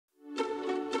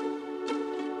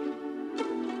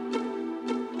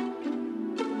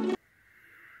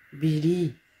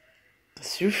Billy, ça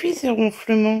suffit ces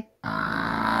ronflements.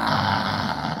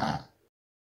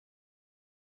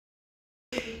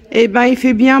 Eh ben, il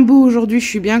fait bien beau aujourd'hui, je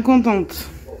suis bien contente.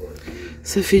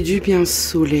 Ça fait du bien ce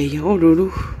soleil. Oh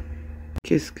lolo,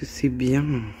 qu'est-ce que c'est bien.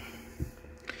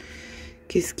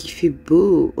 Qu'est-ce qui fait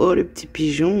beau. Oh le petit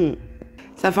pigeon.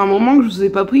 Ça fait un moment que je vous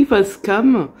ai pas pris face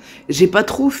cam. J'ai pas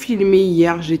trop filmé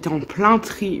hier, j'étais en plein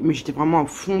tri, mais j'étais vraiment à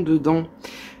fond dedans.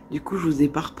 Du coup, je vous ai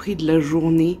pas repris de la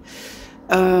journée.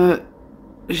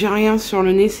 J'ai rien sur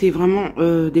le nez, c'est vraiment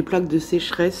des plaques de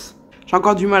sécheresse. J'ai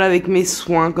encore du mal avec mes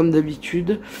soins, comme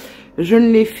d'habitude. Je ne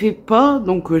les fais pas,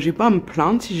 donc j'ai pas à me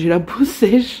plaindre si j'ai la peau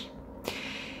sèche.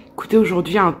 Écoutez,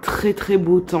 aujourd'hui, un très très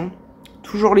beau temps.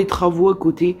 Toujours les travaux à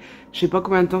côté. Je sais pas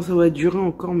combien de temps ça va durer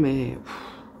encore, mais...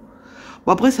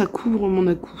 Bon, après, ça couvre mon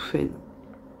acouphène.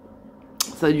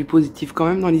 Ça a du positif quand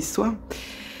même dans l'histoire.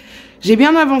 J'ai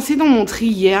bien avancé dans mon tri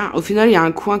hier. Au final, il y a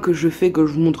un coin que je fais que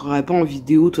je vous montrerai pas en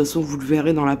vidéo. De toute façon, vous le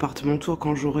verrez dans l'appartement tour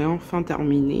quand j'aurai enfin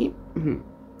terminé.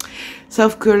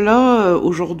 Sauf que là,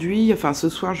 aujourd'hui, enfin ce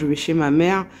soir, je vais chez ma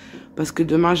mère parce que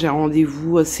demain, j'ai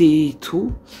rendez-vous assez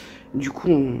tôt. Du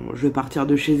coup, je vais partir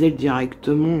de chez elle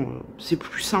directement. C'est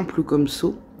plus simple comme ça.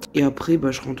 Et après, bah,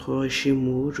 je rentrerai chez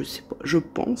moi. Je sais pas. Je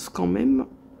pense quand même.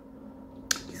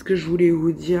 Qu'est-ce que je voulais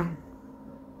vous dire?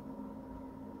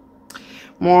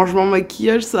 Mon rangement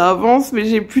maquillage, ça avance, mais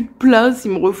j'ai plus de place.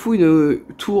 Il me refout une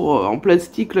tour en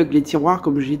plastique, là, avec les tiroirs,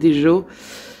 comme j'ai déjà.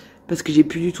 Parce que j'ai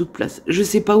plus du tout de place. Je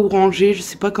sais pas où ranger, je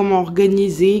sais pas comment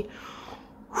organiser.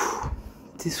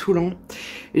 C'est saoulant.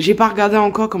 J'ai pas regardé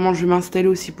encore comment je vais m'installer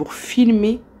aussi pour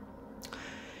filmer.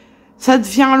 Ça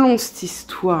devient long cette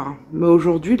histoire. Mais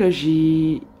aujourd'hui, là,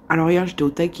 j'ai... Alors hier, j'étais au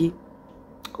taquet.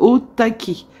 Au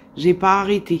taquet. J'ai pas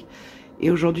arrêté. Et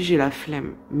aujourd'hui, j'ai la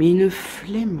flemme. Mais une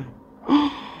flemme. Oh,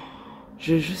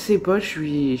 je sais pas, je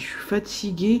suis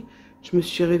fatiguée. Je me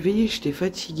suis réveillée, j'étais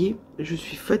fatiguée. Je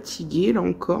suis fatiguée, là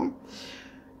encore.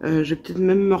 Je vais peut-être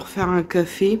même me refaire un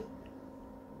café.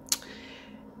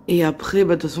 Et après,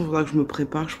 bah, de toute façon, il faudra que je me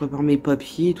prépare. Je prépare mes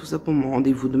papiers et tout ça pour mon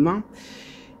rendez-vous demain.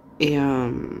 Et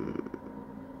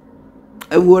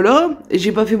voilà.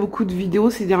 J'ai pas fait beaucoup de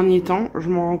vidéos ces derniers temps, je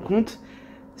m'en rends compte.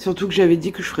 Surtout que j'avais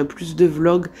dit que je ferais plus de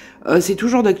vlogs. C'est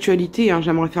toujours d'actualité, hein.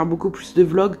 J'aimerais faire beaucoup plus de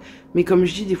vlogs. Mais comme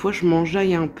je dis, des fois, je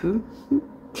m'enjaille un peu.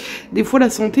 Des fois,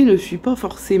 la santé ne suit pas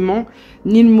forcément,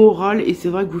 ni le moral. Et c'est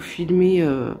vrai que vous filmez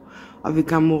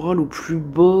avec un moral au plus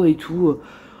bas et tout.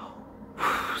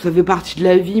 Ça fait partie de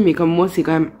la vie, mais comme moi, c'est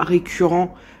quand même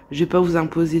récurrent. Je vais pas vous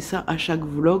imposer ça à chaque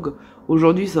vlog.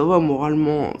 Aujourd'hui, ça va,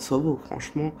 moralement, ça va,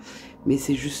 franchement. Mais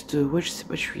c'est juste, ouais, je sais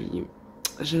pas,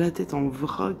 j'ai la tête en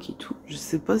vrac et tout. Je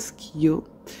sais pas ce qu'il y a.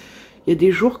 Il y a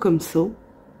des jours comme ça.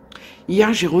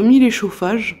 Hier, j'ai remis les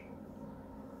chauffages.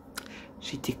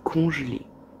 J'étais congelée.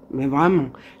 Mais vraiment,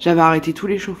 j'avais arrêté tous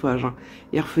les chauffages. Hein.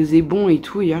 Hier faisait bon et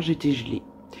tout, hier j'étais gelée.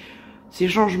 Ces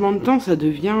changements de temps, ça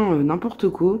devient n'importe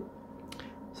quoi.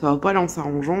 Ça va pas aller en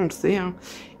s'arrangeant, on le sait. Hein.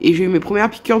 Et j'ai eu mes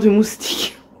premières piqûres de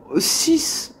moustiques.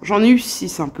 6, j'en ai eu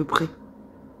 6 à peu près.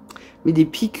 Mais des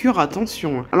piqûres,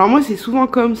 attention. Hein. Alors moi, c'est souvent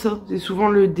comme ça. C'est souvent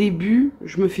le début,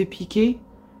 je me fais piquer.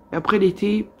 Et après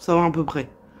l'été, ça va à peu près.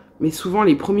 Mais souvent,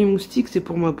 les premiers moustiques, c'est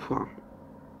pour ma poire.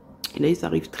 Et là, ils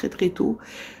arrivent très très tôt.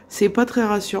 C'est pas très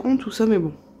rassurant tout ça, mais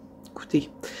bon. Écoutez.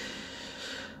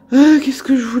 Qu'est-ce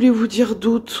que je voulais vous dire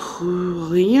d'autre?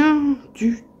 Rien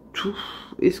du tout.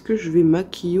 Est-ce que je vais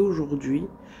maquiller aujourd'hui?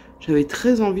 J'avais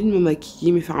très envie de me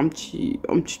maquiller, mais faire un petit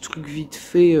truc vite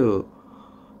fait.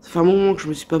 Ça fait un moment que je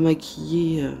me suis pas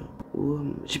maquillée.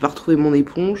 J'ai pas retrouvé mon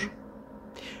éponge.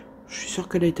 Je suis sûre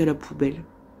qu'elle a été à la poubelle.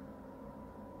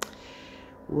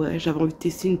 Ouais, j'avais envie de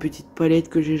tester une petite palette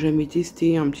que j'ai jamais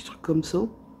testée, un petit truc comme ça.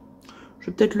 Je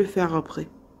vais peut-être le faire après.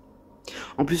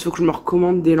 En plus, il faut que je me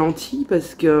recommande des lentilles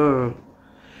parce que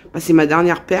bah, c'est ma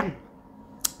dernière paire.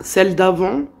 Celle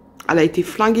d'avant, elle a été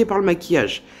flinguée par le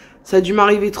maquillage. Ça a dû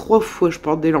m'arriver 3 fois. Je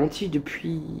porte des lentilles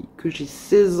depuis que j'ai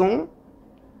 16 ans.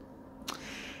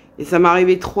 Et ça m'est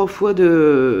arrivé 3 fois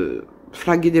de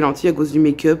flinguer des lentilles à cause du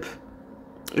make-up.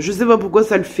 Je sais pas pourquoi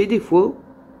ça le fait des fois.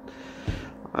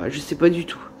 Je sais pas du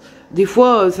tout. Des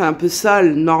fois, c'est un peu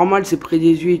sale. Normal, c'est près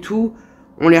des yeux et tout.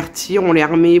 On les retire, on les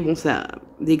remet. Bon, ça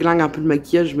déglingue un peu le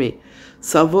maquillage, mais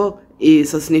ça va. Et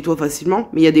ça se nettoie facilement.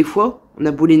 Mais il y a des fois, on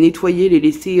a beau les nettoyer, les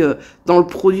laisser dans le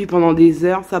produit pendant des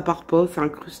heures. Ça part pas, c'est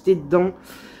incrusté dedans.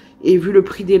 Et vu le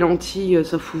prix des lentilles,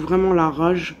 ça fout vraiment la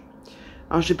rage.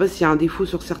 Alors, je sais pas s'il y a un défaut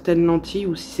sur certaines lentilles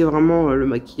ou si c'est vraiment le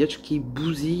maquillage qui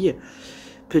bousille.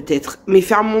 Peut-être. Mais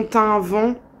faire mon teint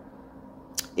avant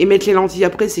et mettre les lentilles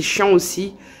après, c'est chiant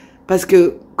aussi. Parce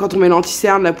que quand on met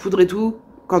l'anti-cerne, la poudre et tout,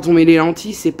 quand on met les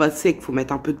lentilles, c'est pas sec. Faut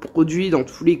mettre un peu de produit dans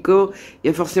tous les cas. Il y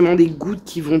a forcément des gouttes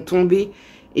qui vont tomber.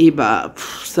 Et bah,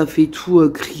 ça fait tout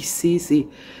crisser.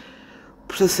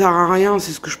 Ça sert à rien.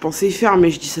 C'est ce que je pensais faire,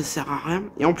 mais je dis ça sert à rien.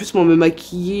 Et en plus, moi, me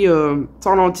maquiller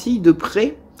sans lentilles, de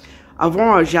près.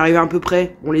 Avant, j'y arrivais à peu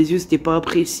près. Bon, les yeux, c'était pas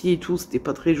précis et tout. C'était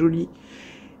pas très joli.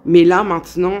 Mais là,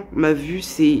 maintenant, ma vue,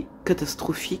 c'est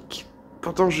catastrophique.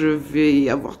 Pourtant, je vais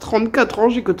avoir 34 ans.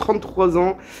 J'ai que 33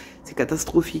 ans. C'est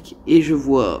catastrophique. Et je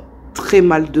vois très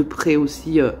mal de près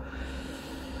aussi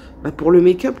bah, pour le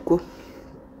make-up, quoi.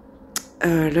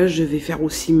 Là, je vais faire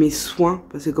aussi mes soins.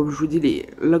 Parce que comme je vous dis,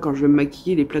 là, quand je vais me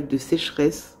maquiller, les plaques de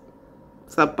sécheresse,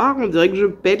 ça part. On dirait que je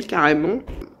pèle carrément.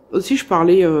 Aussi, je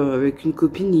parlais avec une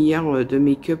copine hier de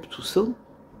make-up, tout ça.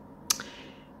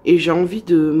 Et j'ai envie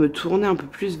de me tourner un peu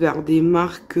plus vers des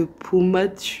marques peau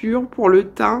mature pour le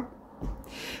teint.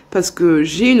 Parce que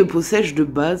j'ai une peau sèche de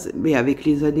base, mais avec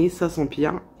les années, ça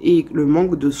s'empire. Et le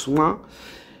manque de soins,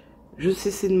 je sais,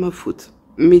 c'est de ma faute.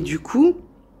 Mais du coup,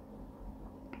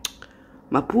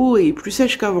 ma peau est plus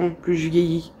sèche qu'avant, plus je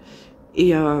vieillis.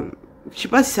 Et je sais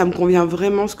pas si ça me convient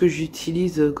vraiment ce que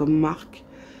j'utilise comme marque.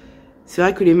 C'est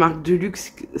vrai que les marques de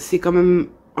luxe, c'est quand même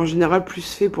en général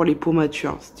plus fait pour les peaux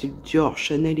matures. Style Dior,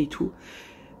 Chanel et tout.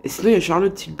 Et sinon, il y a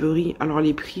Charlotte Tilbury. Alors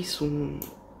les prix sont...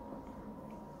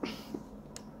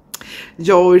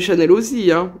 Dior et Chanel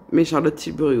aussi, hein, mais Charlotte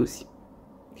Tilbury aussi.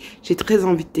 J'ai très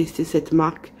envie de tester cette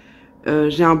marque.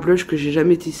 J'ai un blush que j'ai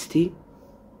jamais testé.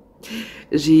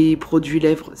 J'ai produit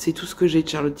lèvres, c'est tout ce que j'ai de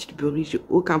Charlotte Tilbury. J'ai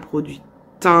aucun produit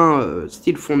teint,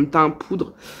 style fond de teint,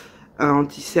 poudre,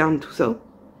 anti-cerne, tout ça.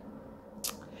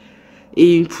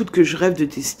 Et une poudre que je rêve de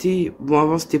tester, bon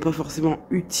avant c'était pas forcément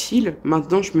utile,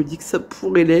 maintenant je me dis que ça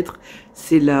pourrait l'être,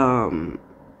 c'est la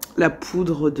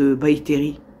poudre de By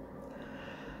Terry.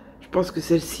 Je pense que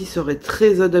celle-ci serait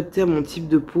très adaptée à mon type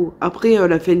de peau. Après,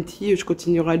 la Fenty, je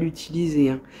continuerai à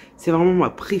l'utiliser. Hein. C'est vraiment ma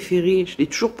préférée. Je ne l'ai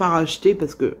toujours pas rachetée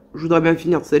parce que je voudrais bien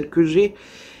finir celle que j'ai.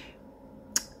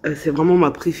 C'est vraiment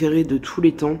ma préférée de tous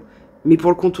les temps. Mais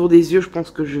pour le contour des yeux, je pense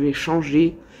que je vais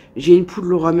changer. J'ai une poudre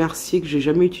Laura Mercier que j'ai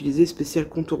jamais utilisée, spéciale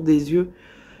contour des yeux.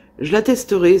 Je la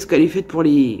testerai. Est-ce qu'elle est faite pour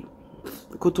les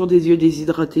contours des yeux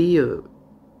déshydratés?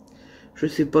 Je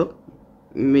sais pas.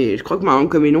 Mais je crois que Marion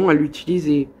Caméléon, elle l'utilise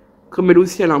et... Comme elle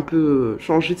aussi, elle a un peu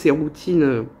changé ses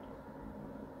routines.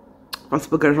 Enfin, c'est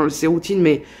pas qu'elle change ses routines,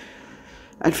 mais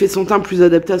elle fait son teint plus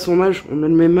adapté à son âge. On a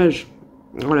le même âge.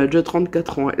 Elle a déjà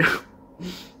 34 ans, elle.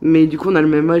 Mais du coup, on a le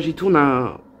même âge et tout. On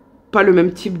n'a pas le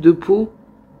même type de peau.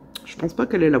 Je pense pas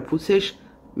qu'elle ait la peau sèche,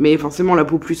 mais forcément la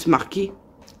peau plus marquée.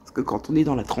 Parce que quand on est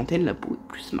dans la trentaine, la peau est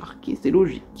plus marquée, c'est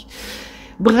logique.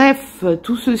 Bref,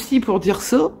 tout ceci pour dire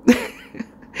ça.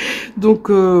 Donc,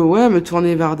 ouais, me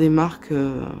tourner vers des marques...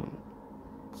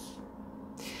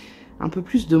 un peu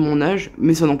plus de mon âge,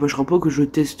 mais ça n'empêchera pas que je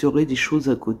testerai des choses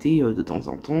à côté de temps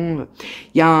en temps.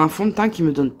 Il y a un fond de teint qui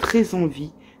me donne très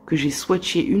envie, que j'ai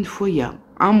swatché une fois il y a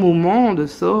un moment de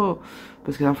ça,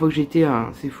 parce que la dernière fois que j'étais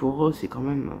à Sephora, c'est quand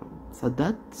même, ça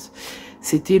date.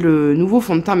 C'était le nouveau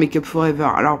fond de teint Make Up Forever.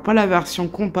 Alors pas la version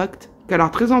compacte, qui a l'air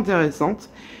très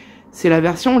intéressante, c'est la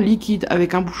version liquide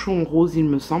avec un bouchon rose il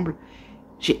me semble.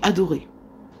 J'ai adoré.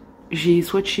 J'ai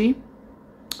swatché.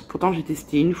 Pourtant, j'ai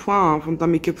testé une fois un fond de teint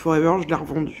Make Up Forever, je l'ai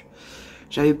revendu.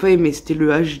 J'avais pas aimé, c'était le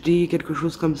HD, quelque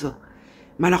chose comme ça.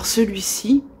 Mais alors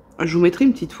celui-ci, je vous mettrai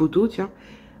une petite photo, tiens.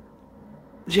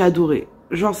 J'ai adoré.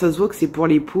 Genre, ça se voit que c'est pour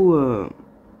les peaux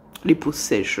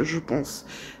sèches, je pense.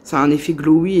 Ça a un effet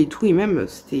glowy et tout, et même,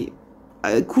 c'était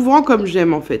couvrant comme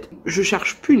j'aime, en fait. Je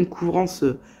cherche plus une couvrance,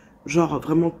 genre,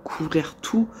 vraiment couvrir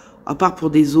tout, à part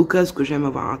pour des occasions que j'aime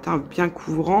avoir un teint bien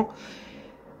couvrant.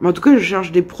 Mais en tout cas, je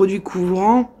cherche des produits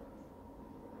couvrants,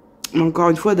 mais encore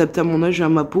une fois, adaptés à mon âge et à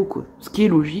ma peau, quoi. Ce qui est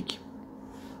logique.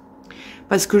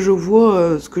 Parce que je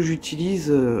vois ce que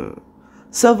j'utilise,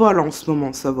 ça va là en ce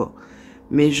moment, ça va.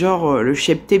 Mais genre, le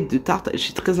Shape Tape de Tarte,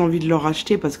 j'ai très envie de le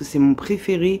racheter parce que c'est mon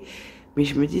préféré. Mais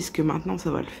je me dis, est-ce que maintenant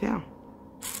ça va le faire?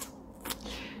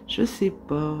 Je sais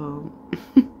pas.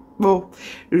 Bon,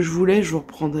 je vous laisse, je vous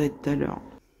reprendrai tout à l'heure.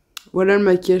 Voilà le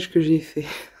maquillage que j'ai fait.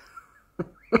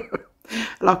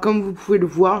 Alors, comme vous pouvez le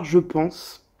voir, je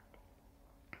pense,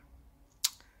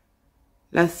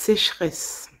 la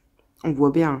sécheresse, on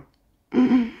voit bien,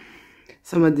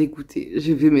 ça m'a dégoûté.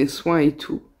 J'ai fait mes soins et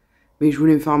tout, mais je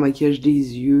voulais me faire un maquillage des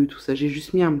yeux, tout ça. J'ai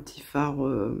juste mis un petit fard,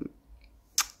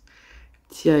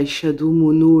 petit eyeshadow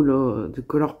mono là, de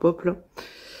Colourpop là.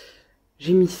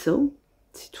 J'ai mis ça,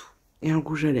 c'est tout, et un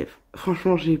rouge à lèvres.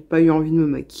 Franchement, j'ai pas eu envie de me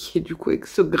maquiller du coup avec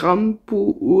ce grain de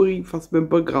peau horrible. Enfin, c'est même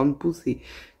pas grain de peau, c'est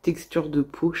texture de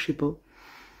peau, je sais pas.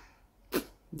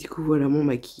 Du coup, voilà mon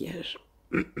maquillage.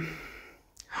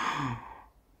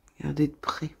 Regardez de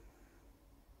près.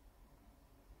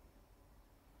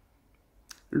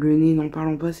 Le nez, n'en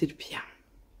parlons pas, c'est le pire.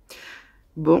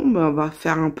 Bon, bah, on va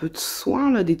faire un peu de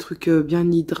soin, là, des trucs bien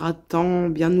hydratants,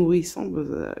 bien nourrissants.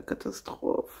 Bah,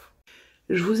 catastrophe.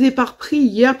 Je vous ai pas repris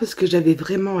hier parce que j'avais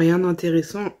vraiment rien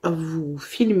d'intéressant à vous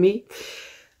filmer.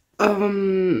 Bah,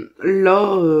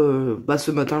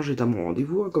 ce matin, j'étais à mon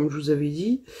rendez-vous, hein, comme je vous avais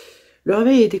dit. Le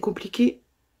réveil a été compliqué.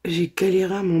 J'ai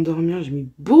galéré à m'endormir. J'ai mis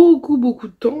beaucoup de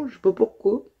temps. Je sais pas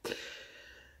pourquoi.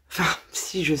 Enfin,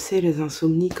 si, je sais, les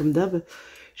insomnies, comme d'hab.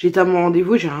 J'étais à mon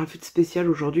rendez-vous, j'ai rien fait de spécial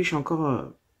aujourd'hui. Je suis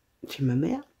encore chez ma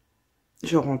mère.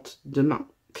 Je rentre demain.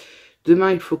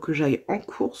 Demain, il faut que j'aille en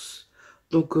course.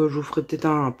 Donc, je vous ferai peut-être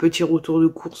un petit retour de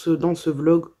course dans ce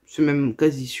vlog. C'est même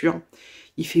quasi sûr.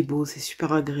 Il fait beau, c'est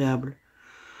super agréable.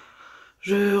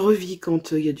 Je revis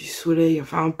quand il y a du soleil,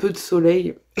 enfin un peu de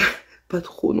soleil. Pas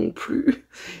trop non plus.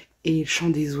 Et le chant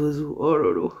des oiseaux. Oh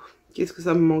là là, qu'est-ce que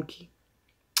ça me manquait.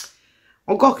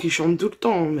 Encore qu'ils chantent tout le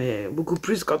temps, mais beaucoup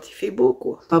plus quand il fait beau,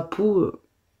 quoi. Papou,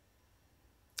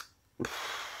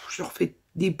 je leur fais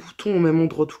des boutons au même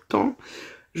endroit tout le temps.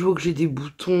 Je vois que j'ai des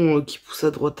boutons qui poussent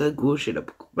à droite, à gauche, et là,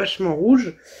 vachement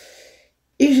rouge.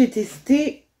 Et j'ai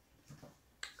testé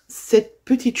cette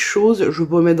petite chose. Je vais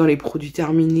pas mettre dans les produits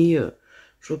terminés,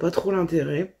 je vois pas trop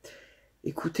l'intérêt.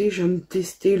 Écoutez, je viens de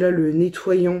tester, là, le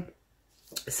nettoyant.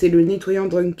 C'est le nettoyant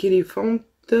Drunk Elephant.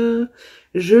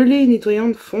 Gelée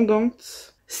nettoyante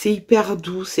fondante. C'est hyper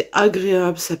doux, c'est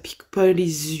agréable, ça pique pas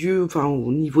les yeux. Enfin,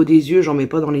 au niveau des yeux, j'en mets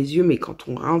pas dans les yeux, mais quand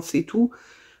on rince et tout,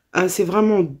 c'est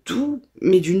vraiment doux,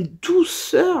 mais d'une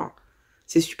douceur.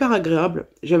 C'est super agréable.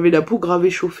 J'avais la peau grave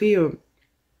échauffée,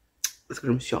 parce que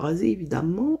je me suis rasée,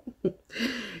 évidemment.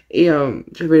 Et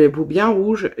j'avais la peau bien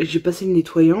rouge. J'ai passé le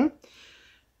nettoyant.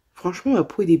 Franchement, ma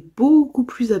peau est beaucoup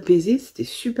plus apaisée. C'était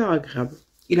super agréable.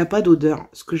 Il n'a pas d'odeur,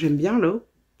 ce que j'aime bien, là.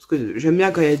 Parce que j'aime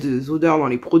bien quand il y a des odeurs dans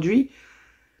les produits.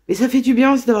 Mais ça fait du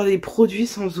bien aussi d'avoir des produits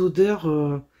sans odeur.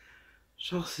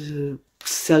 Genre,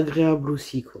 c'est agréable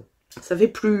aussi, quoi. Ça fait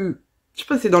plus... Je sais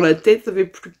pas, c'est dans la tête, ça fait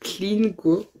plus clean,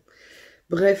 quoi.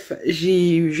 Bref,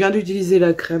 je viens d'utiliser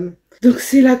la crème. Donc,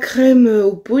 c'est la crème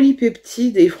aux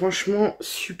polypeptides. Et franchement,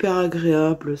 super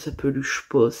agréable. Ça peluche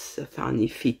pas, ça fait un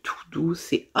effet tout doux.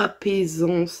 C'est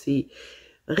apaisant, c'est...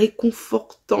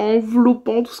 réconfortant,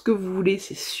 enveloppant, tout ce que vous voulez,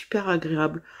 c'est super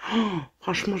agréable. Oh,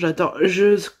 franchement, j'adore.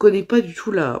 Je connais pas du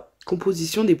tout la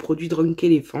composition des produits Drunk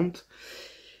Elephant.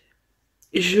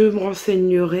 Je me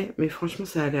renseignerai, mais franchement,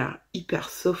 ça a l'air hyper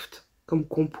soft comme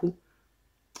compo.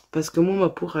 Parce que moi, ma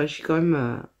peau réagit quand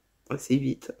même assez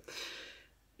vite.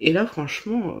 Et là,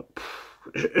 franchement,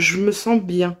 je me sens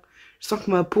bien. Je sens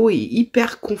que ma peau est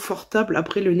hyper confortable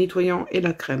après le nettoyant et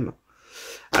la crème.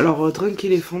 Alors, Drunk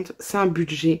Elephant, c'est un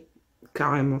budget.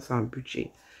 Carrément, c'est un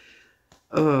budget.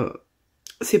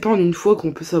 C'est pas en une fois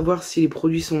qu'on peut savoir si les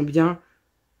produits sont bien.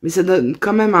 Mais ça donne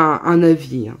quand même un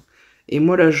avis. Hein. Et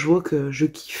moi, là, je vois que je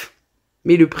kiffe.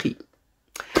 Mais le prix.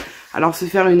 Alors, se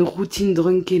faire une routine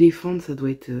Drunk Elephant, ça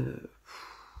doit être...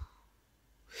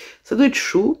 ça doit être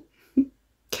chaud.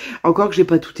 Encore que j'ai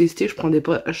pas tout testé.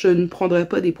 Je ne prendrai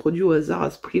pas des produits au hasard à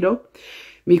ce prix-là.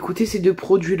 Mais écoutez, ces deux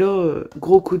produits-là,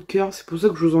 gros coup de cœur, c'est pour ça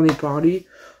que je vous en ai parlé.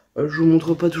 Je vous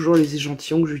montre pas toujours les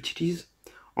échantillons que j'utilise.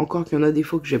 Encore qu'il y en a des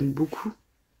fois que j'aime beaucoup.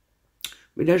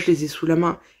 Mais là, je les ai sous la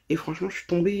main. Et franchement, je suis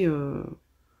tombée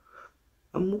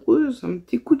amoureuse. Un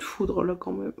petit coup de foudre, là,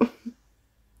 quand même.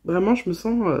 Vraiment, je me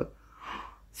sens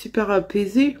super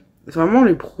apaisée. C'est vraiment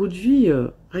les produits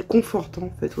réconfortants,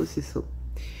 en fait. Ouais, c'est ça.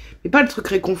 Mais pas le truc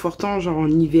réconfortant, genre en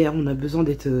hiver, on a besoin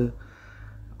d'être...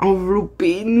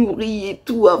 enveloppé, nourri et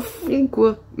tout à fond,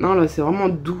 quoi. Non, là, c'est vraiment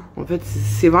doux. En fait,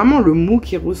 c'est vraiment le mot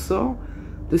qui ressort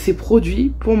de ces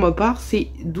produits. Pour ma part, c'est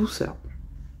douceur.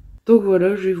 Donc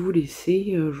voilà, je vais vous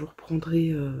laisser. Je vous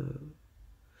reprendrai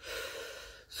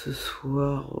ce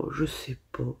soir. Je sais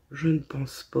pas. Je ne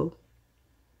pense pas.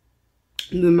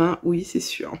 Demain, oui, c'est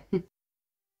sûr.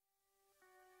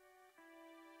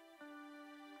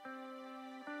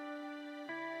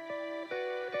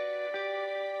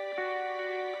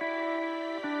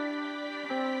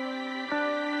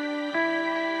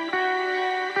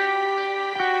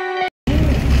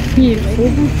 Il est trop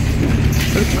beau.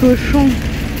 Le cochon.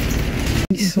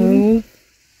 Ils sont où?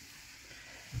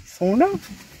 Ils sont là.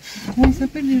 Comment il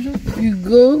s'appelle déjà?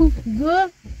 Hugo. Hugo.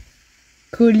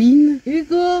 Colline.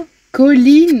 Hugo.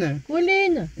 Colline.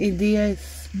 Colline. Et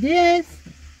DS. DS.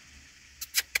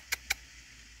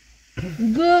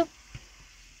 Hugo.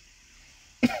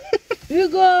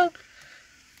 Hugo.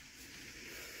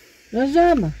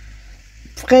 Benjamin.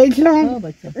 Fredland. Oh bah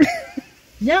tiens.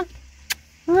 Viens.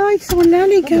 Oh, ils sont là,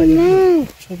 les gamins.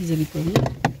 Je crois que vous allez pas venir.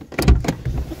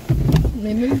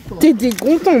 Mais même pas. T'étais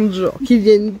contente, genre, qu'il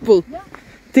vienne pas.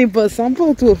 T'es pas sympa,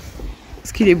 toi.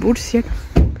 Parce qu'il est beau, le ciel.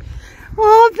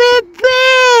 Oh,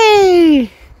 bébé!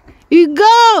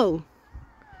 Hugo!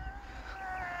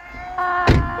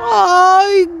 Oh,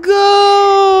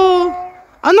 Hugo!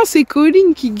 Ah non, c'est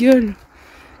Colline qui gueule.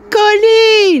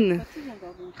 Colline!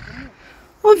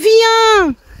 Oh,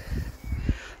 viens!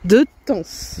 De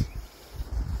tense.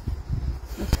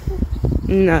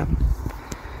 Non.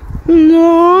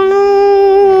 Non!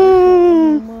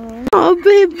 Oh,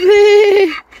 bébé!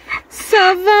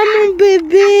 Ça va, mon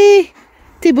bébé?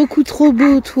 T'es beaucoup trop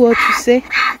beau, toi, tu sais.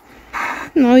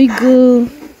 Non, Hugo.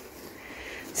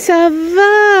 Ça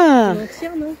va?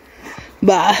 Non?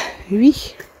 Bah,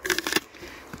 oui.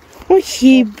 Oh,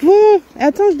 il est bon.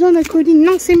 Attends, je donne à Colline.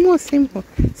 Non, c'est moi, c'est moi.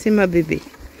 C'est ma bébé.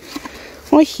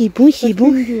 Oh, il est bon, il est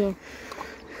bon.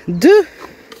 Deux?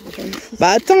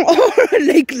 Bah, attends. Oh,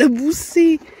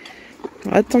 l'éclaboussé.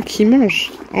 Attends, qu'il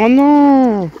mange. Oh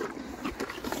non.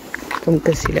 Pas me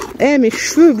casser là. Eh, mes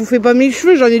cheveux, bouffez pas mes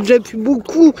cheveux, j'en ai déjà plus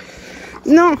beaucoup.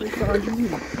 Non.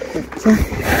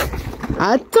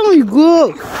 Attends,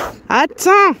 Hugo.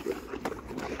 Attends.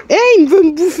 Eh, il veut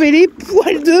me bouffer les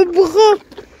poils de bras.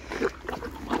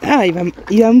 Ah, il va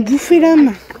me bouffer la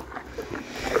main.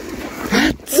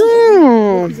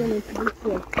 Attends.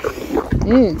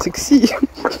 Sexy.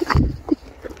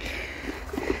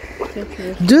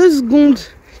 2 secondes.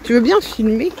 Tu veux bien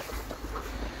filmer?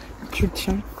 Je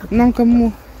tiens. Non, comme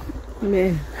moi.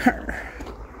 Mais...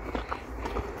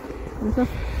 Non,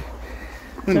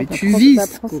 mais tu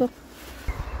vises.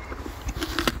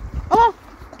 Oh! Oh!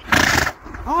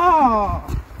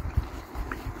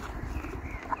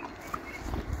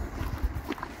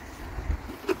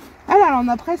 Ah là, on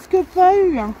a presque pas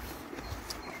eu. Hein.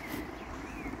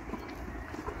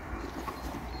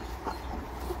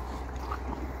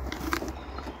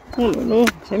 Oh là là,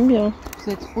 j'aime bien.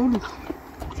 C'est trop lourd.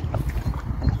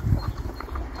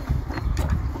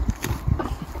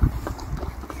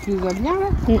 Tu les as bien là?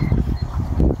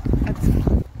 Attends.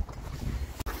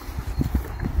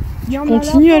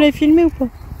 Continue à les filmer ou pas?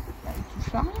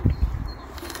 Touche à rien.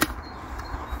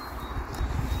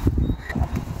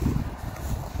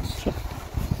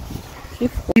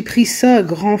 J'ai pris ça à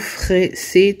grands frais,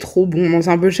 c'est trop bon. Bon, c'est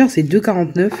un peu cher, c'est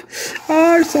 2,49.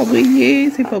 Oh, le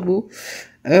cendrier, c'est pas beau.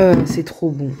 C'est trop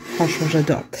bon, franchement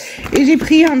j'adore. Et j'ai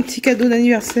pris un petit cadeau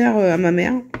d'anniversaire à ma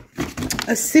mère,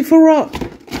 à Sephora,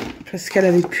 parce qu'elle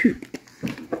avait plus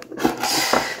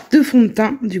de fond de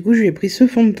teint. Du coup je lui ai pris ce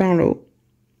fond de teint là.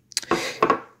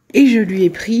 Et je lui ai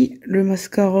pris le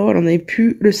mascara, elle en avait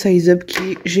plus, le size up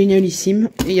qui est génialissime.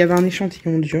 Et il y avait un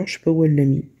échantillon dur, je sais pas où elle l'a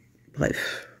mis.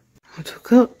 Bref. En tout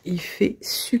cas, il fait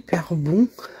super bon,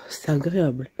 c'est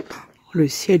agréable. Le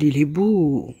ciel il est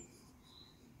beau.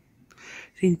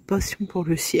 J'ai une passion pour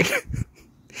le ciel.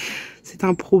 C'est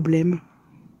un problème.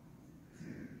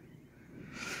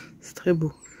 C'est très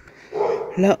beau.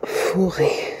 La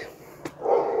forêt.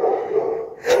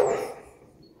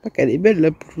 Elle est belle la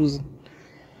pelouse.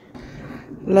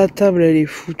 La table elle est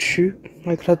foutue.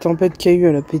 Avec la tempête qu'il y a eu,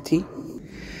 elle a pété.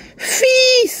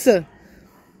 Fils!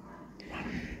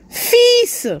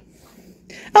 Fils!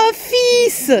 Oh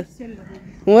fils!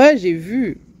 Ouais, j'ai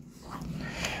vu.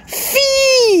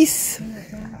 Fils!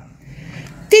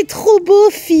 T'es trop beau,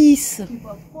 fils.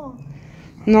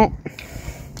 Non.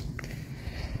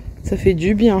 Ça fait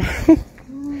du bien.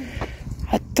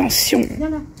 Attention.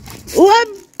 Oh,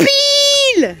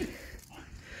 pile!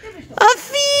 Oh,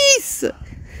 fils!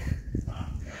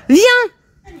 Viens!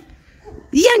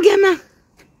 Viens, gamin!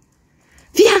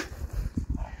 Viens!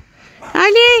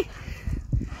 Allez!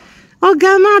 Oh,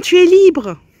 gamin, tu es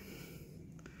libre!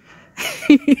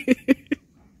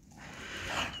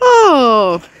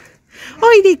 Oh! Oh,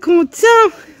 il est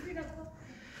content!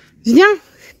 Viens!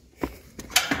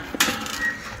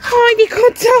 Oh, il est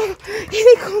content! Il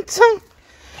est content!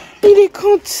 Il est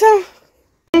content!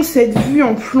 Cette vue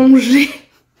en plongée,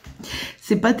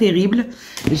 c'est pas terrible.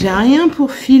 J'ai rien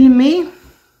pour filmer.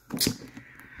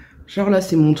 Genre là,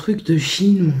 c'est mon truc de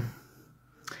Chine.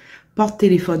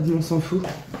 Porte-téléphone, on s'en fout.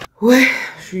 Ouais,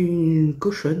 je suis une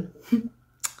cochonne.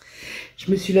 Je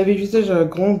me suis lavé le visage à la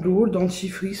grande eau, le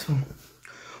dentifrice.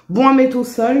 Bon à mettre au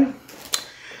sol.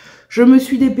 Je me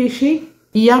suis dépêchée.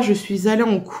 Hier, je suis allée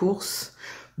en course.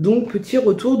 Donc, petit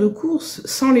retour de course.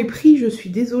 Sans les prix, je suis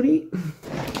désolée.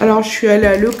 Alors, je suis allée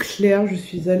à Leclerc. Je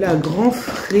suis allée à Grand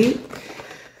Frais.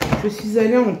 Je suis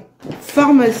allée en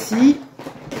pharmacie.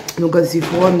 Donc, à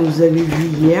Sephora, nous avez vu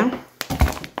hier.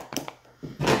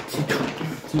 C'est tout.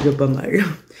 C'est déjà pas mal.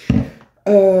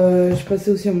 Je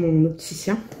passais aussi à mon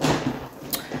opticien.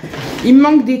 Il me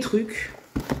manque des trucs.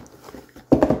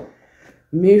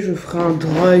 Mais je ferai un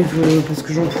drive parce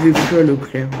que j'en pouvais plus à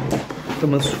Leclerc. Ça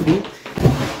m'a saoulé.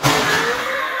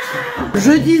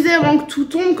 Je disais avant que tout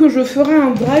tombe que je ferai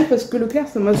un drive parce que Leclerc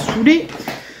ça m'a saoulé.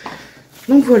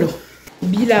 Donc voilà.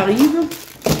 Bill arrive.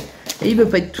 Et il veut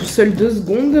pas être tout seul 2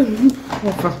 secondes.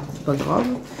 Enfin, c'est pas grave.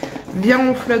 Viens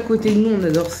ronfler à côté de nous, on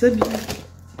adore ça, Bill.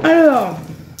 Alors,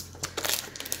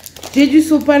 j'ai du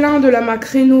sopalin, de la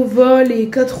Macréno Vol et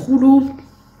 4 rouleaux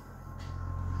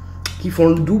qui font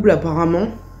le double apparemment.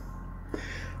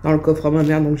 Dans le coffre à ma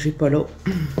mère, donc j'ai pas là.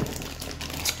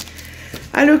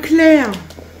 À Leclerc,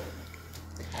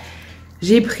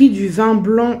 j'ai pris du vin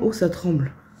blanc. Oh, ça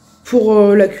tremble. Pour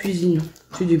la cuisine.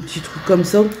 C'est des petits trucs comme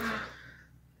ça.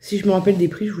 Si je me rappelle des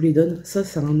prix, je vous les donne. Ça,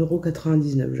 c'est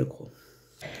 1,99 €, je crois.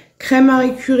 Crème à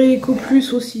récurer Eco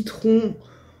Plus au citron.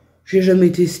 J'ai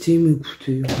jamais testé, mais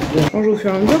écoutez. Je change au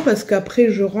fur et à mesure parce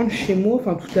qu'après, je rentre chez moi,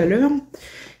 enfin tout à l'heure.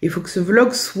 Il faut que ce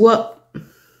vlog soit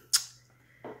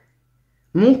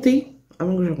monté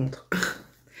avant que je rentre.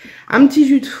 Un petit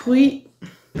jus de fruits.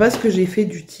 Parce que j'ai fait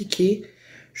du ticket.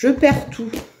 Je perds tout.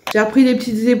 J'ai repris des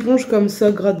petites éponges comme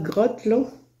ça, gratte-gratte, là.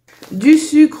 Du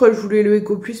sucre, je voulais le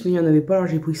Eco Plus, mais il n'y en avait pas, alors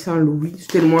j'ai pris ça un Louis.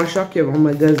 C'était le moins cher qu'il y avait en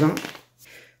magasin.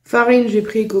 Farine, j'ai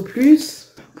pris Eco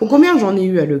Plus. Pour combien j'en ai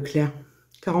eu à Leclerc?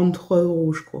 43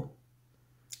 € je crois.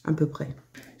 À peu près.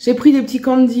 J'ai pris des petits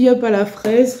candy up à la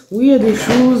fraise. Oui, il y a des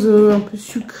choses un peu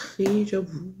sucrées,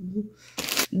 j'avoue.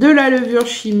 De la levure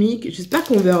chimique. J'espère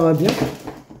qu'on verra bien.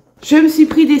 Je me suis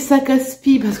pris des sacs à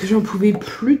spi parce que j'en pouvais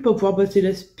plus de pas pouvoir passer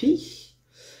la spi.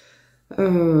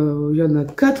 Il y en a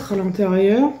 4 à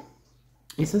l'intérieur.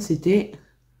 Et ça, c'était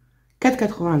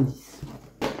 4,90 €.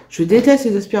 Je déteste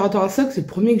les aspirateurs à sac. C'est le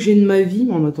premier que j'ai de ma vie.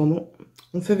 Mais en attendant,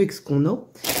 on fait avec ce qu'on a.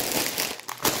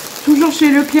 Toujours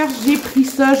chez Leclerc, j'ai pris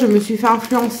ça. Je me suis fait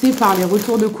influencer par les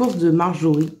retours de course de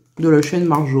Marjorie. De la chaîne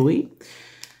Marjorie.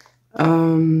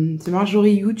 C'est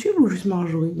Marjorie YouTube ou juste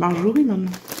Marjorie? Marjorie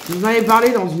maintenant. Je vous en avais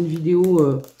parlé dans une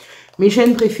vidéo. Mes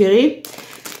chaînes préférées.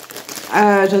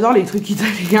 J'adore les trucs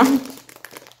italiens.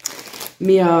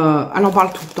 Mais elle en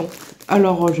parle tout le temps.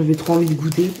 Alors j'avais trop envie de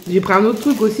goûter. J'ai pris un autre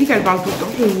truc aussi qu'elle parle tout le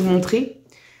temps. Je vais vous montrer.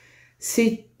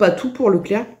 C'est pas tout pour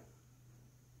Leclerc.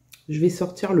 Je vais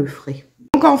sortir le frais.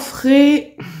 Donc en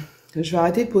frais, je vais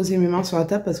arrêter de poser mes mains sur la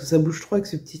table parce que ça bouge trop avec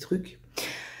ce petit truc.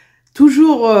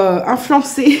 Toujours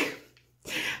influencée.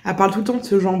 Elle parle tout le temps de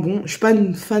ce jambon. Je suis pas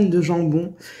une fan de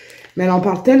jambon. Mais elle en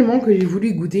parle tellement que j'ai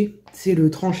voulu goûter. C'est le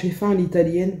tranché fin à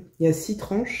l'italienne. Il y a 6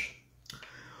 tranches.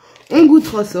 On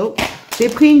goûtera ça. J'ai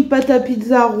pris une pâte à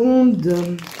pizza ronde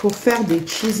pour faire des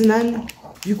cheese naan.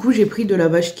 Du coup, j'ai pris de la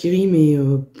vache qui rit, mais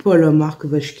pas la marque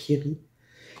vache qui rit.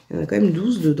 Il y en a quand même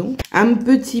 12 dedans. Un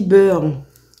petit beurre.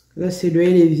 Là, c'est le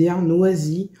Elévière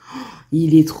noisy. Oh,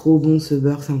 il est trop bon ce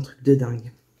beurre, c'est un truc de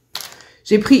dingue.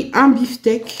 J'ai pris un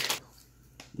beefsteak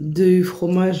de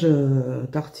fromage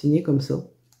tartiné comme ça.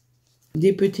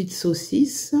 Des petites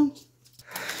saucisses.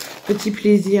 Petit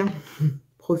plaisir.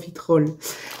 Profiterole.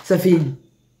 Ça fait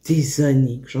des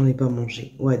années que j'en ai pas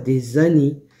mangé. Ouais, des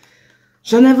années.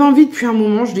 J'en avais envie depuis un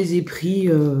moment, je les ai pris.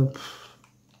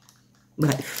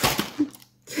 Bref.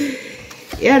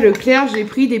 Et à Leclerc, j'ai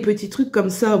pris des petits trucs comme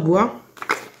ça à boire.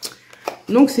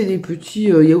 Donc, c'est des petits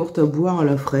yaourts à boire à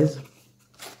la fraise.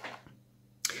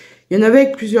 Il y en avait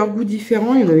avec plusieurs goûts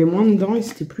différents. Il y en avait moins dedans et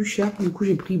c'était plus cher. Du coup,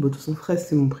 j'ai pris... Bon, de toute façon, fraise,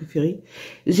 c'est mon préféré.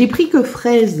 J'ai pris que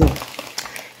fraise.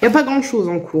 Il n'y a pas grand-chose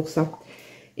en course. Hein.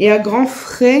 Et à grands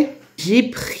frais, j'ai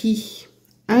pris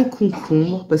un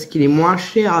concombre. Parce qu'il est moins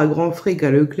cher à grands frais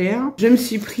qu'à Leclerc. Je me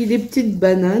suis pris des petites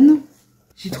bananes.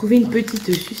 J'ai trouvé une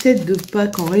petite sucette de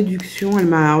Pâques en réduction. Elle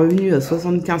m'a revenu à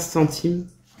 75 centimes.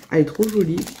 Elle est trop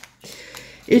jolie.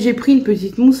 Et j'ai pris une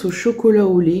petite mousse au chocolat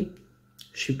au lait.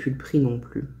 Je sais plus le prix non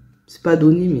plus. C'est pas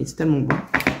donné, mais c'est tellement bon.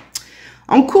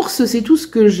 En course, c'est tout ce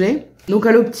que j'ai. Donc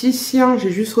à l'opticien, j'ai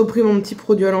juste repris mon petit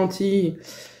produit à lentilles.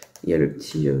 Il y a le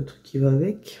petit truc qui va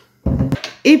avec.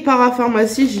 Et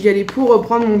parapharmacie, j'y allais pour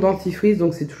reprendre mon dentifrice.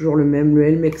 Donc c'est toujours le même, le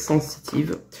Elmex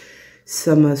Sensitive.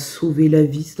 Ça m'a sauvé la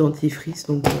vie ce dentifrice.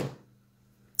 Donc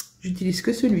j'utilise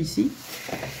que celui-ci.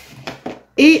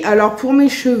 Et alors pour mes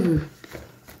cheveux.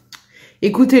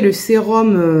 Écoutez, le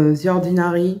sérum The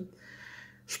Ordinary.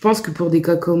 Je pense que pour des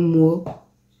cas comme moi,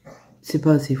 c'est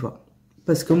pas assez fort.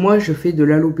 Parce que moi, je fais de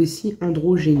l'alopécie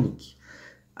androgénique.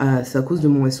 C'est à cause de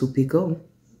mon SOPK. Hein.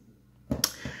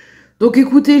 Donc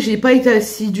écoutez, j'ai pas été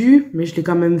assidue, mais je l'ai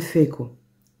quand même fait, quoi.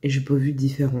 Et j'ai pas vu de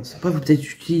différence. Après, vous peut-être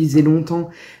utiliser longtemps.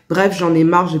 Bref, j'en ai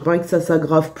marre, j'ai pas envie que ça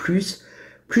s'aggrave plus.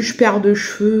 Plus je perds de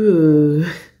cheveux,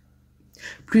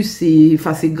 plus c'est...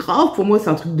 Enfin, c'est grave, pour moi, c'est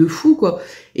un truc de fou, quoi.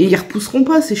 Et ils repousseront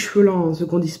pas, ces cheveux-là, hein, ceux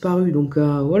qui ont disparu. Donc,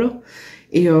 voilà.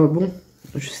 Et bon,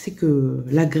 je sais que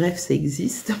la greffe, ça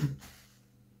existe.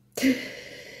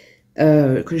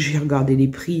 Que j'ai regardé les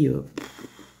prix,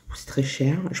 c'est très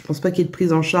cher. Je pense pas qu'il y ait de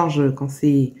prise en charge quand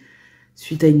c'est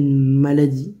suite à une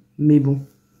maladie. Mais bon.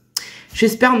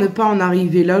 J'espère ne pas en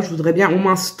arriver là. Je voudrais bien au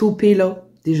moins stopper là.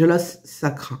 Déjà là, ça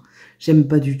craint. J'aime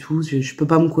pas du tout. Je peux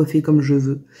pas me coiffer comme je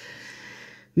veux.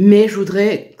 Mais je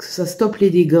voudrais que ça stoppe les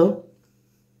dégâts.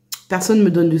 Personne me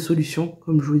donne de solution.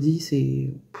 Comme je vous dis,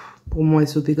 c'est... Pour moi,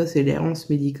 SOPK, c'est l'errance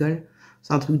médicale.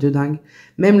 C'est un truc de dingue.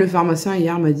 Même le pharmacien,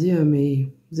 hier, m'a dit, mais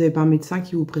vous avez pas un médecin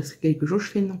qui vous prescrit quelque chose? Je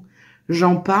fais non.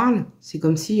 J'en parle. C'est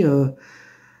comme si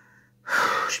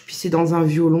je pissais dans un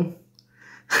violon.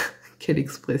 Quelle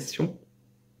expression.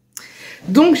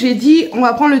 Donc, j'ai dit, on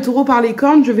va prendre le taureau par les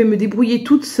cornes. Je vais me débrouiller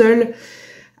toute seule.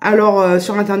 Alors,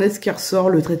 sur Internet, ce qui ressort,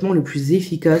 le traitement le plus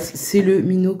efficace, c'est le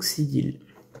minoxidil.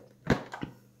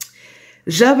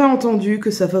 J'avais entendu que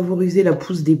ça favorisait la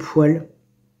pousse des poils.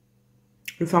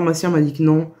 Le pharmacien m'a dit que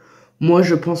non. Moi,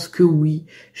 je pense que oui.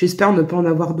 J'espère ne pas en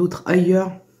avoir d'autres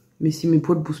ailleurs. Mais si mes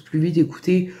poils poussent plus vite,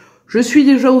 écoutez, je suis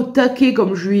déjà au taquet,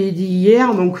 comme je lui ai dit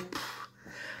hier. Donc,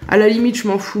 à la limite, je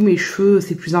m'en fous. Mes cheveux,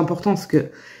 c'est plus important parce que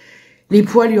les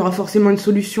poils, il y aura forcément une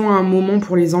solution à un moment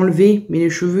pour les enlever. Mais les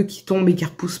cheveux qui tombent et qui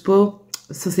repoussent pas,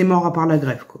 ça c'est mort à part la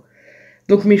greffe, quoi.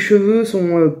 Donc, mes cheveux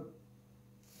sont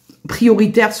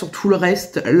prioritaires sur tout le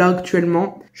reste, là,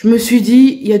 actuellement. Je me suis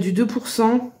dit, il y a du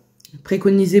 2%.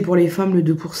 Préconisé pour les femmes le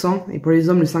 2% et pour les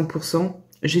hommes le 5%.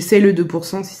 J'essaie le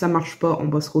 2%, si ça marche pas, on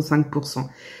passera au 5%.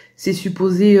 C'est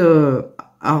supposé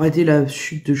arrêter la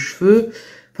chute de cheveux,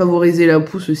 favoriser la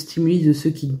pousse, le stimuli de ceux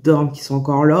qui dorment, qui sont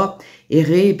encore là, et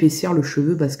réépaissir le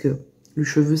cheveu parce que le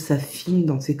cheveu s'affine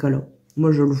dans ces cas-là.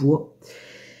 Moi, je le vois.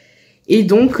 Et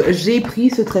donc, j'ai pris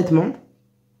ce traitement.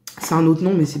 C'est un autre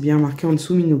nom, mais c'est bien marqué en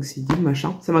dessous, minoxidil,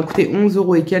 machin. Ça m'a coûté 11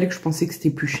 € et quelques, je pensais que c'était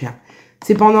plus cher.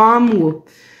 C'est pendant un mois.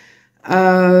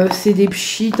 C'est des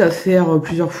pchites à faire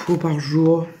plusieurs fois par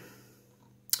jour.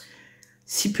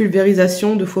 6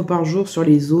 pulvérisations 2 fois par jour sur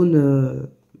les zones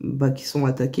qui sont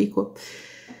attaquées, quoi.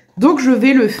 Donc je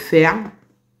vais le faire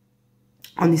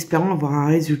en espérant avoir un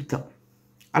résultat.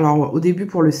 Alors au début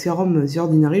pour le sérum The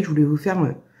Ordinary, je voulais vous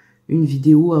faire une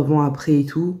vidéo avant, après et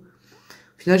tout.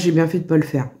 Au final j'ai bien fait de pas le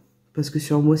faire parce que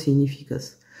sur moi c'est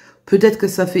inefficace. Peut-être que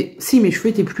ça fait... Si, mes cheveux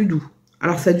étaient plus doux.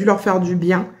 Alors ça a dû leur faire du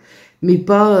bien. Mais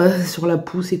pas sur la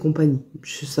pousse et compagnie.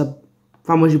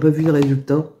 Enfin, moi, j'ai pas vu de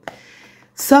résultat.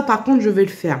 Ça, par contre, je vais le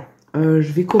faire.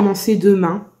 Je vais commencer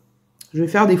demain. Je vais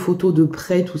faire des photos de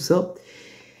près, tout ça.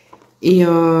 Et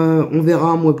on verra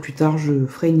un mois plus tard. Je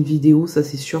ferai une vidéo, ça,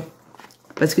 c'est sûr.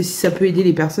 Parce que si ça peut aider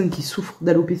les personnes qui souffrent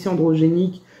d'alopécie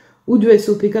androgénique ou de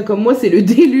SOPK comme moi, c'est le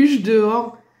déluge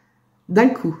dehors d'un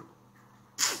coup.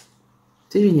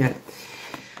 C'est génial.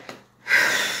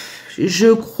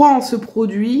 Je crois en ce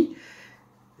produit.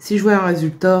 Si je vois un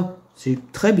résultat, c'est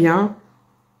très bien.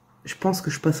 Je pense que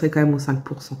je passerai quand même au 5%.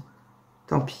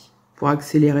 Tant pis. Pour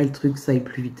accélérer le truc, ça aille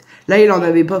plus vite. Là, il en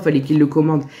avait pas, fallait qu'il le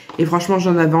commande. Et franchement,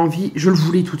 j'en avais envie. Je le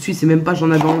voulais tout de suite, c'est même pas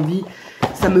j'en avais envie.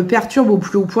 Ça me perturbe au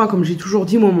plus haut point. Comme j'ai toujours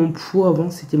dit, moi, mon poids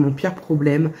avant, c'était mon pire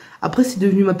problème. Après, c'est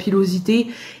devenu ma pilosité.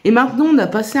 Et maintenant, on a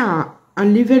passé à un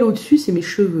level au-dessus, c'est mes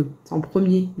cheveux. C'est en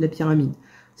premier, la pyramide.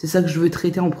 C'est ça que je veux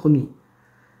traiter en premier.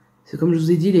 C'est comme je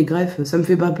vous ai dit, les greffes, ça me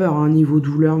fait pas peur, hein, niveau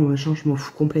douleur, machin, je m'en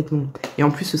fous complètement. Et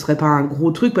en plus, ce serait pas un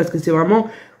gros truc parce que c'est vraiment, vous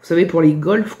savez, pour les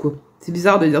golfs, quoi. C'est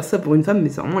bizarre de dire ça pour une femme, mais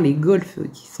c'est vraiment les golfs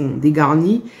qui sont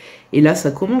dégarnis. Et là,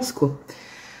 ça commence, quoi.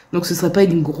 Donc, ce serait pas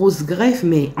une grosse greffe,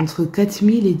 mais entre 4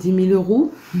 000 et 10 000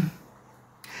 euros.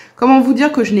 Comment vous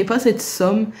dire que je n'ai pas cette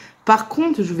somme? Par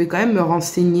contre, je vais quand même me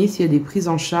renseigner s'il y a des prises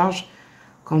en charge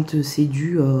quand c'est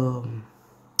dû à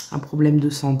un problème de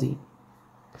santé.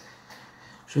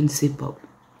 Je ne sais pas.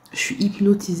 Je suis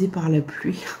hypnotisée par la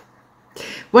pluie.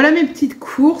 Voilà mes petites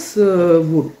courses.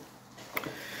 Voilà.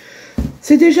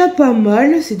 C'est déjà pas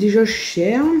mal. C'est déjà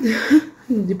cher.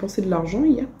 J'ai dépensé de l'argent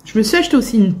hier. Je me suis acheté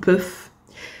aussi une puff.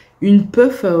 Une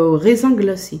puff raisin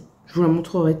glacé. Je vous la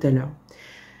montrerai tout à l'heure.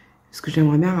 Parce que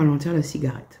j'aimerais bien ralentir la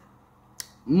cigarette.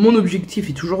 Mon objectif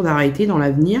est toujours d'arrêter dans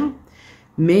l'avenir.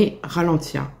 Mais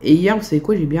ralentir. Et hier, vous savez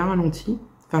quoi? J'ai bien ralenti.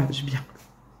 Enfin, j'ai bien...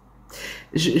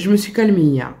 Je me suis calmée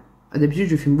hier. D'habitude,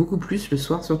 je fume beaucoup plus le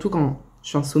soir, surtout quand je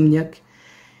suis insomniaque.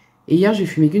 Et hier, j'ai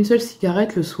fumé qu'une seule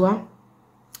cigarette le soir.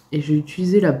 Et j'ai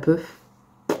utilisé la puff.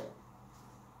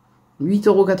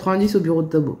 8,90 € au bureau de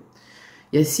tabac.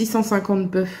 Il y a 650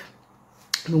 puffs.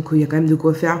 Donc, il y a quand même de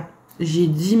quoi faire. J'ai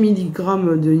 10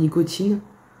 mg de nicotine.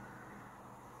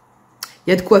 Il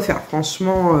y a de quoi faire.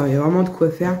 Franchement, il y a vraiment de quoi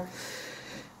faire.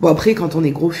 Bon, après, quand on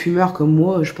est gros fumeur comme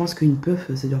moi, je pense qu'une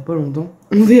puff, ça dure pas longtemps.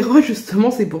 On verra,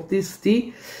 justement, c'est pour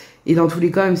tester. Et dans tous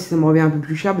les cas, même si ça me revient un peu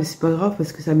plus cher, mais c'est pas grave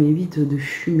parce que ça m'évite de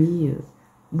fumer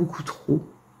beaucoup trop.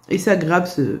 Et c'est agréable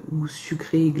ce goût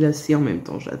sucré et glacé en même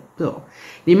temps, j'adore.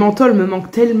 Les menthols me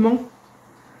manquent tellement.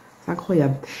 C'est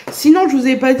incroyable. Sinon, je vous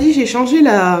ai pas dit, j'ai changé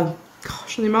la... Oh,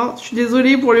 j'en ai marre, je suis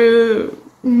désolée pour le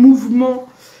mouvement.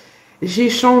 J'ai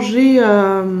changé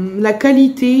la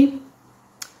qualité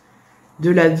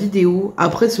de la vidéo.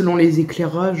 Après, selon les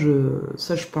éclairages,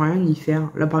 ça, je peux rien y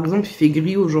faire. Là, par exemple, il fait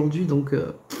gris aujourd'hui, donc je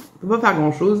peux pas faire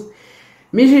grand-chose.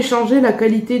 Mais j'ai changé la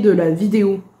qualité de la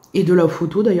vidéo et de la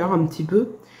photo, d'ailleurs, un petit peu.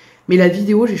 Mais la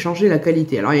vidéo, j'ai changé la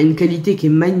qualité. Alors, il y a une qualité qui est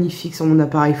magnifique sur mon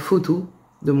appareil photo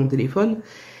de mon téléphone.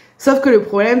 Sauf que le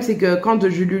problème, c'est que quand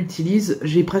je l'utilise,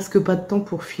 j'ai presque pas de temps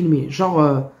pour filmer.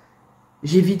 Genre,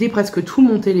 j'ai vidé presque tout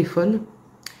mon téléphone.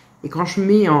 Et quand je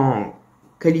mets en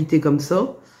qualité comme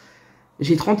ça,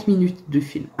 j'ai 30 minutes de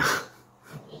film.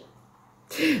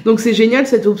 Donc c'est génial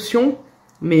cette option.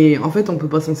 Mais en fait, on peut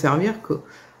pas s'en servir, quoi.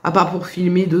 À part pour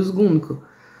filmer 2 secondes, quoi.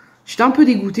 J'étais un peu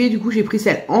dégoûtée, du coup j'ai pris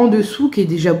celle en dessous qui est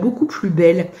déjà beaucoup plus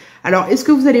belle. Alors, est-ce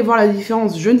que vous allez voir la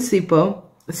différence? Je ne sais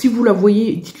pas. Si vous la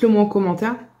voyez, dites-le moi en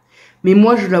commentaire. Mais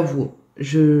moi, je la vois.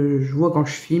 Je vois quand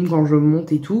je filme, quand je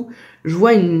monte et tout. Je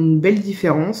vois une belle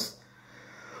différence.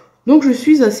 Donc, je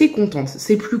suis assez contente.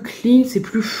 C'est plus clean, c'est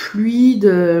plus fluide.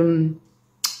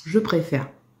 Je préfère.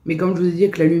 Mais comme je vous ai dit,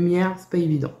 avec la lumière, c'est pas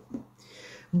évident.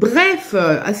 Bref,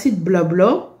 assez de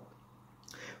blabla.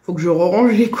 Faut que je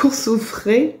range les courses au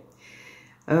frais.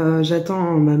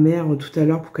 J'attends ma mère tout à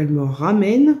l'heure pour qu'elle me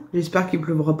ramène. J'espère qu'il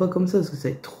pleuvra pas comme ça parce que ça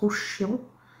va être trop chiant.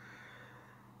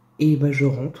 Et bah je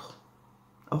rentre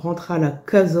à la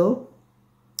casa.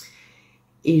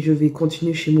 Et je vais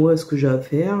continuer chez moi ce que j'ai à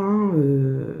faire. Hein.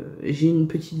 J'ai une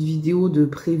petite vidéo de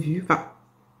prévu. Enfin,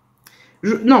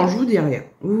 non, je vous dis rien.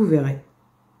 Vous verrez.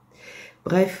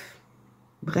 Bref,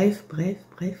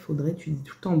 Audrey, tu dis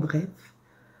tout le temps bref.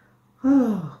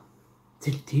 Oh,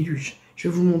 c'est le déluge. Je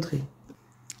vais vous montrer.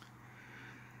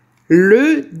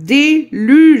 Le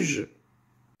déluge.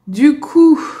 Du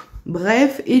coup,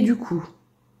 bref, et du coup.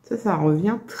 Ça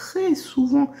revient très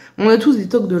souvent. On a tous des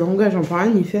tocs de langage, on peut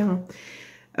rien y faire.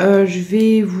 Hein. Je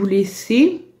vais vous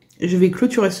laisser. Je vais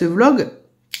clôturer ce vlog,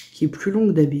 qui est plus long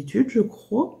que d'habitude, je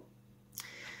crois.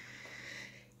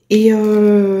 Et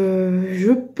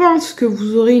je pense que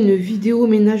vous aurez une vidéo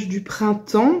ménage du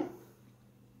printemps.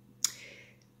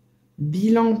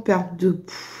 Bilan perte de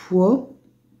poids.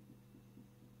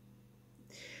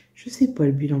 Je sais pas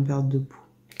le bilan perte de poids.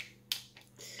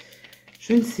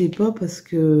 Je ne sais pas parce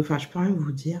que... Enfin, je peux rien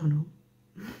vous dire, là.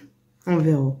 On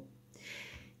verra.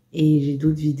 Et j'ai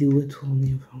d'autres vidéos à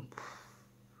tourner. Enfin,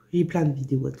 j'ai plein de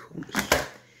vidéos à tourner.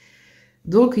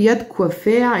 Donc, il y a de quoi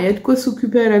faire. Il y a de quoi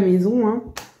s'occuper à la maison. Hein.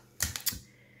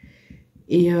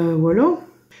 Et voilà.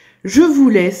 Je vous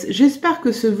laisse. J'espère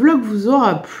que ce vlog vous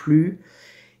aura plu.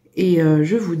 Et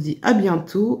je vous dis à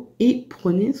bientôt. Et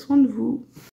prenez soin de vous.